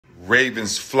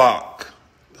Ravens flock.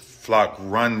 The flock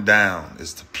rundown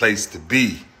is the place to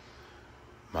be.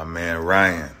 My man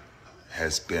Ryan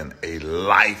has been a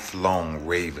lifelong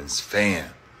Ravens fan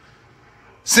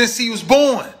since he was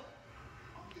born.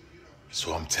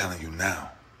 So I'm telling you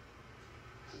now,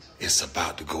 it's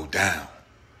about to go down.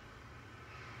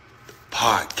 The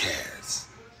podcast,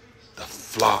 the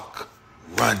flock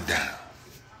rundown.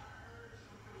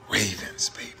 Ravens,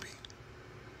 baby.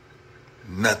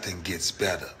 Nothing gets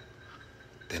better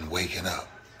than waking up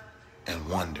and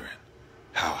wondering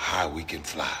how high we can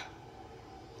fly.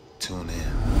 Tune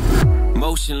in.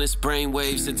 Motionless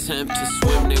brainwaves attempt to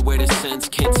swim their way to sense,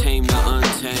 can't tame the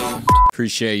untamed.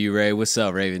 Appreciate you, Ray. What's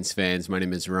up, Ravens fans? My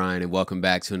name is Ryan, and welcome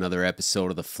back to another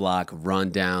episode of the Flock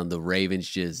Rundown. The Ravens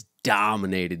just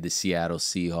dominated the Seattle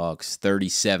Seahawks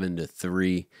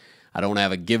 37-3. I don't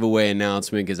have a giveaway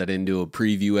announcement because I didn't do a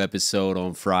preview episode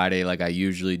on Friday like I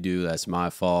usually do. That's my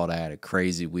fault. I had a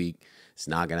crazy week. It's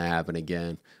not going to happen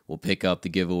again. We'll pick up the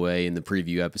giveaway in the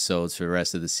preview episodes for the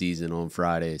rest of the season on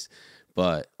Fridays.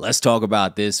 But let's talk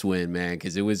about this win, man,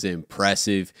 because it was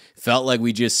impressive. Felt like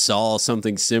we just saw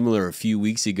something similar a few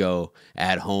weeks ago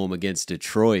at home against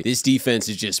Detroit. This defense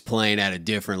is just playing at a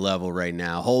different level right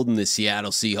now, holding the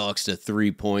Seattle Seahawks to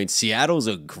 3 points. Seattle's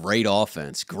a great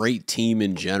offense, great team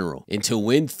in general. And to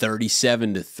win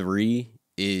 37-3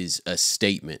 is a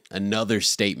statement, another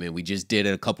statement. We just did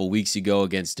it a couple weeks ago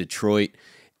against Detroit.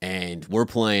 And we're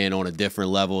playing on a different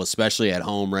level, especially at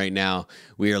home right now.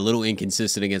 We are a little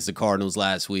inconsistent against the Cardinals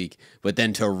last week, but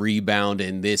then to rebound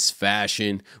in this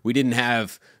fashion, we didn't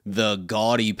have the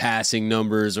gaudy passing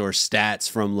numbers or stats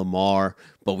from Lamar,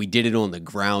 but we did it on the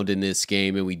ground in this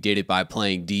game, and we did it by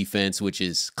playing defense, which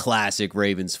is classic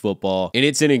Ravens football. And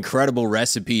it's an incredible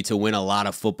recipe to win a lot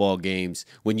of football games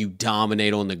when you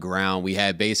dominate on the ground. We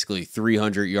had basically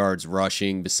 300 yards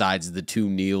rushing besides the 2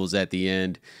 kneels at the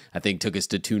end. I think took us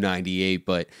to 298,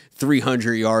 but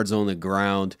 300 yards on the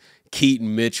ground.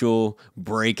 Keaton Mitchell,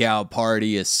 breakout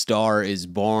party, a star is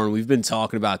born. We've been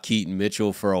talking about Keaton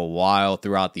Mitchell for a while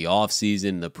throughout the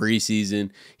offseason, the preseason,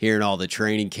 hearing all the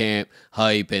training camp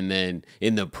hype, and then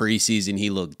in the preseason, he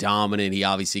looked dominant. He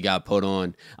obviously got put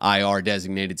on IR,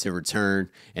 designated to return,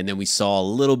 and then we saw a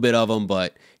little bit of him,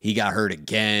 but he got hurt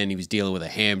again. He was dealing with a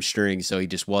hamstring, so he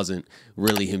just wasn't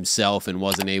really himself and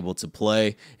wasn't able to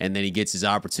play. And then he gets his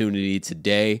opportunity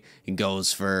today and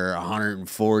goes for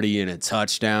 140 and a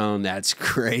touchdown. That's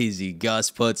crazy.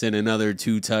 Gus puts in another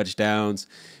 2 touchdowns.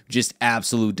 Just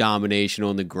absolute domination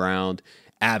on the ground.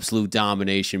 Absolute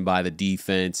domination by the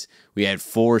defense. We had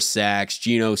 4 sacks.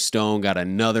 Geno Stone got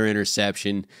another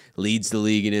interception, leads the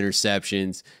league in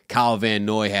interceptions. Kyle Van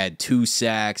Noy had 2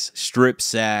 sacks, strip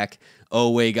sack.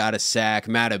 Owe got a sack.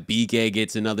 Matabike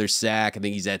gets another sack. I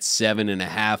think he's at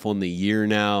 7.5 on the year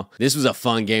now. This was a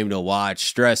fun game to watch.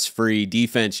 Stress-free.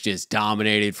 Defense just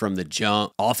dominated from the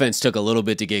jump. Offense took a little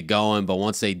bit to get going, but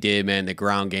once they did, man, the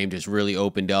ground game just really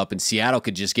opened up, and Seattle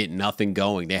could just get nothing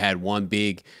going. They had one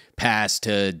big pass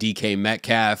to DK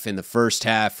Metcalf in the first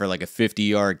half for like a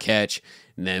 50-yard catch,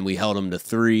 and then we held them to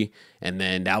 3, and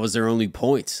then that was their only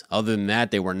points. Other than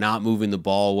that, they were not moving the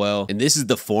ball well, and this is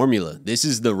the formula. This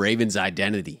is the Ravens'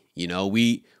 identity. You know,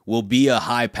 we will be a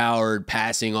high-powered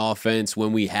passing offense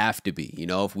when we have to be. You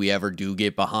know, if we ever do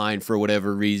get behind for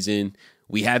whatever reason,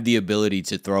 we have the ability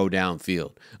to throw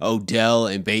downfield. Odell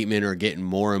and Bateman are getting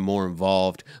more and more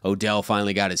involved. Odell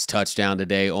finally got his touchdown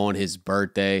today on his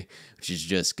birthday, which is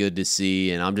just good to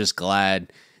see, and I'm just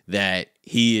glad that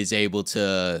he is able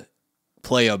to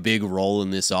play a big role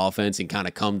in this offense and kind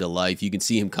of come to life. You can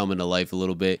see him coming to life a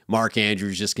little bit. Mark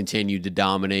Andrews just continued to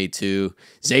dominate too.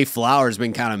 Zay Flowers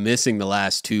been kind of missing the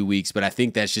last 2 weeks, but I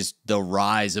think that's just the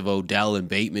rise of Odell and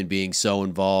Bateman being so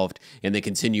involved and the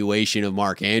continuation of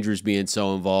Mark Andrews being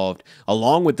so involved,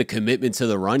 along with the commitment to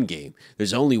the run game.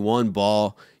 There's only one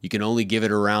ball. You can only give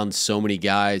it around so many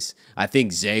guys. I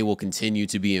think Zay will continue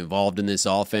to be involved in this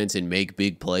offense and make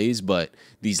big plays, but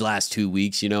these last 2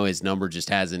 weeks, you know, his number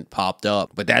just hasn't popped up.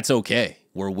 But that's okay.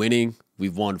 We're winning.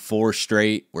 We've won 4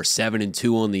 straight. We're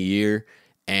 7-2 on the year.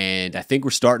 And I think we're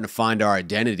starting to find our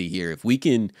identity here. If we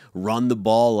can run the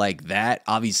ball like that,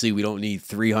 obviously we don't need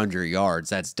 300 yards.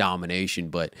 That's domination.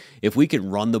 But if we can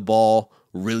run the ball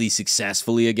really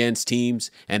successfully against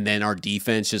teams, and then our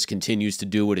defense just continues to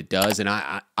do what it does. And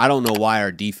I don't know why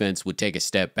our defense would take a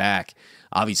step back.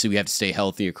 Obviously, we have to stay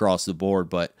healthy across the board,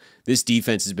 but this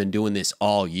defense has been doing this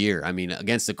all year. I mean,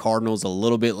 against the Cardinals a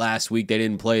little bit last week, they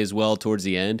didn't play as well towards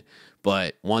the end.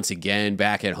 But once again,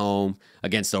 back at home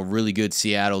against a really good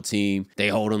Seattle team, they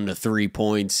hold them to 3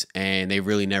 points, and they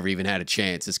really never even had a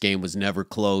chance. This game was never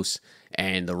close,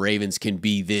 and the Ravens can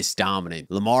be this dominant.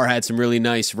 Lamar had some really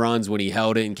nice runs when he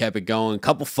held it and kept it going. A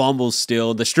couple fumbles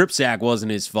still. The strip sack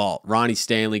wasn't his fault. Ronnie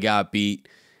Stanley got beat.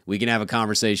 We can have a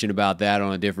conversation about that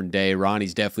on a different day.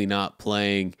 Ronnie's definitely not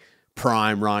playing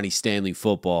prime Ronnie Stanley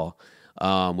football,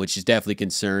 which is definitely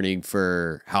concerning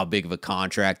for how big of a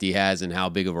contract he has and how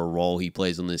big of a role he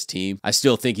plays on this team. I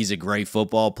still think he's a great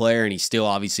football player, and he still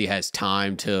obviously has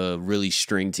time to really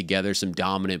string together some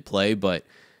dominant play, but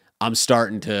I'm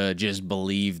starting to just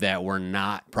believe that we're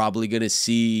not probably going to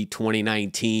see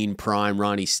 2019 prime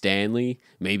Ronnie Stanley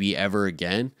maybe ever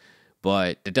again,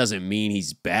 but that doesn't mean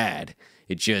he's bad.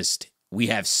 It just, we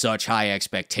have such high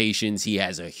expectations. He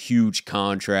has a huge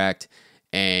contract,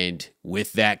 and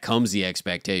with that comes the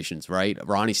expectations, right?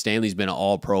 Ronnie Stanley's been an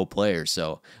all-pro player,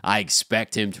 so I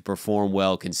expect him to perform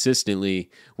well consistently.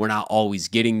 We're not always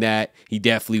getting that. He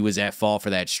definitely was at fault for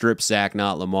that strip sack,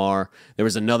 not Lamar. There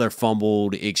was another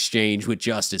fumbled exchange with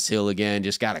Justice Hill again.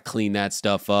 Just got to clean that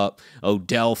stuff up.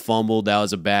 Odell fumbled. That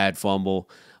was a bad fumble.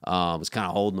 Was kind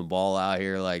of holding the ball out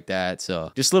here like that.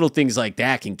 So just little things like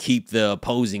that can keep the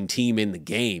opposing team in the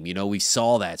game. You know, we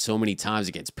saw that so many times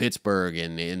against Pittsburgh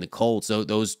and the Colts. So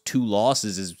those 2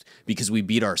 losses is because we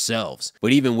beat ourselves.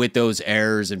 But even with those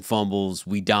errors and fumbles,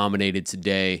 we dominated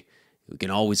today. We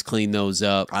can always clean those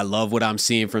up. I love what I'm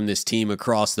seeing from this team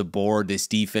across the board. This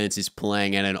defense is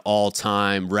playing at an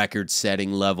all-time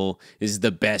record-setting level. This is the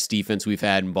best defense we've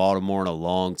had in Baltimore in a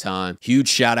long time. Huge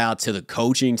shout-out to the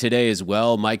coaching today as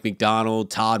well. Mike McDonald,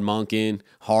 Todd Monken,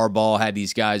 Harbaugh had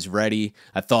these guys ready.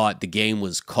 I thought the game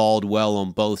was called well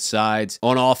on both sides.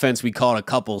 On offense, we called a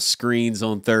couple screens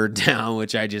on 3rd down,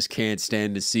 which I just can't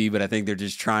stand to see, but I think they're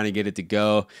just trying to get it to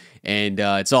go. And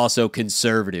it's also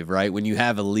conservative, right? When you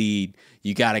have a lead,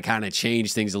 you got to kind of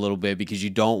change things a little bit because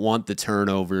you don't want the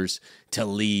turnovers to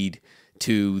lead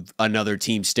to another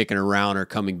team sticking around or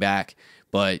coming back.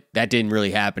 But that didn't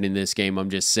really happen in this game.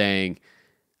 I'm just saying,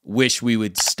 wish we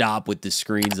would stop with the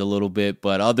screens a little bit.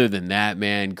 But other than that,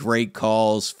 man, great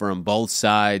calls from both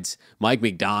sides. Mike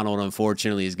McDonald,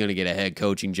 unfortunately, is going to get a head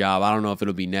coaching job. I don't know if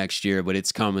it'll be next year, but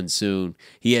it's coming soon.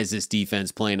 He has this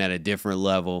defense playing at a different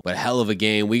level. But hell of a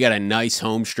game. We got a nice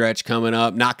home stretch coming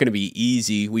up. Not going to be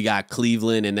easy. We got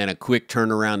Cleveland and then a quick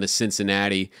turnaround to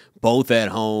Cincinnati, both at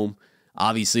home.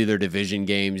 Obviously, they're division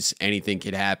games. Anything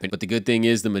could happen. But the good thing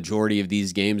is the majority of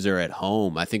these games are at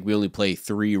home. I think we only play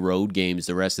 3 road games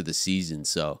the rest of the season.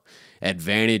 So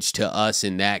advantage to us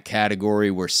in that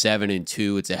category. We're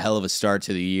 7-2. It's a hell of a start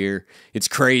to the year. It's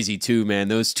crazy too, man.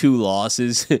 Those 2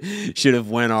 losses should have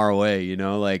went our way. You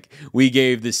know, like we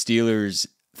gave the Steelers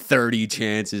 30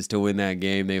 chances to win that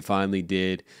game. They finally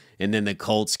did. And then the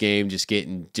Colts game just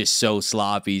getting just so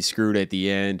sloppy, screwed at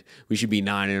the end. We should be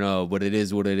 9-0, but it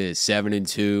is what it is,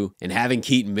 7-2. And having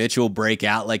Keaton Mitchell break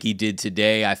out like he did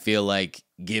today, I feel like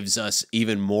gives us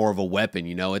even more of a weapon.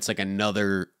 You know, it's like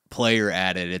another player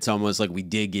added. It's almost like we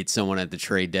did get someone at the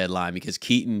trade deadline because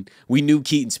Keaton, we knew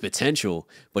Keaton's potential,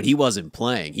 but he wasn't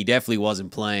playing. He definitely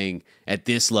wasn't playing at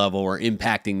this level or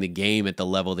impacting the game at the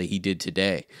level that he did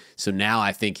today. So now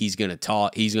I think he's going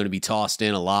to be tossed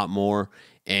in a lot more.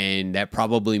 And that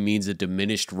probably means a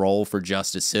diminished role for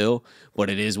Justice Hill, but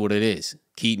it is what it is.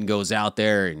 Keaton goes out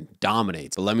there and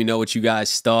dominates. But let me know what you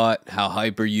guys thought. How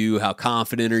hype are you? How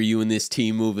confident are you in this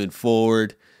team moving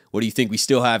forward? What do you think we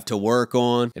still have to work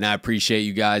on? And I appreciate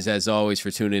you guys, as always,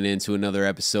 for tuning in to another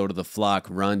episode of the Flock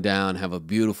Rundown. Have a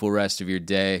beautiful rest of your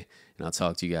day, and I'll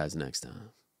talk to you guys next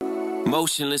time.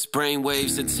 Motionless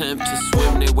brainwaves attempt to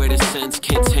swim there where the sense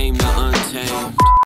can't tame the untamed.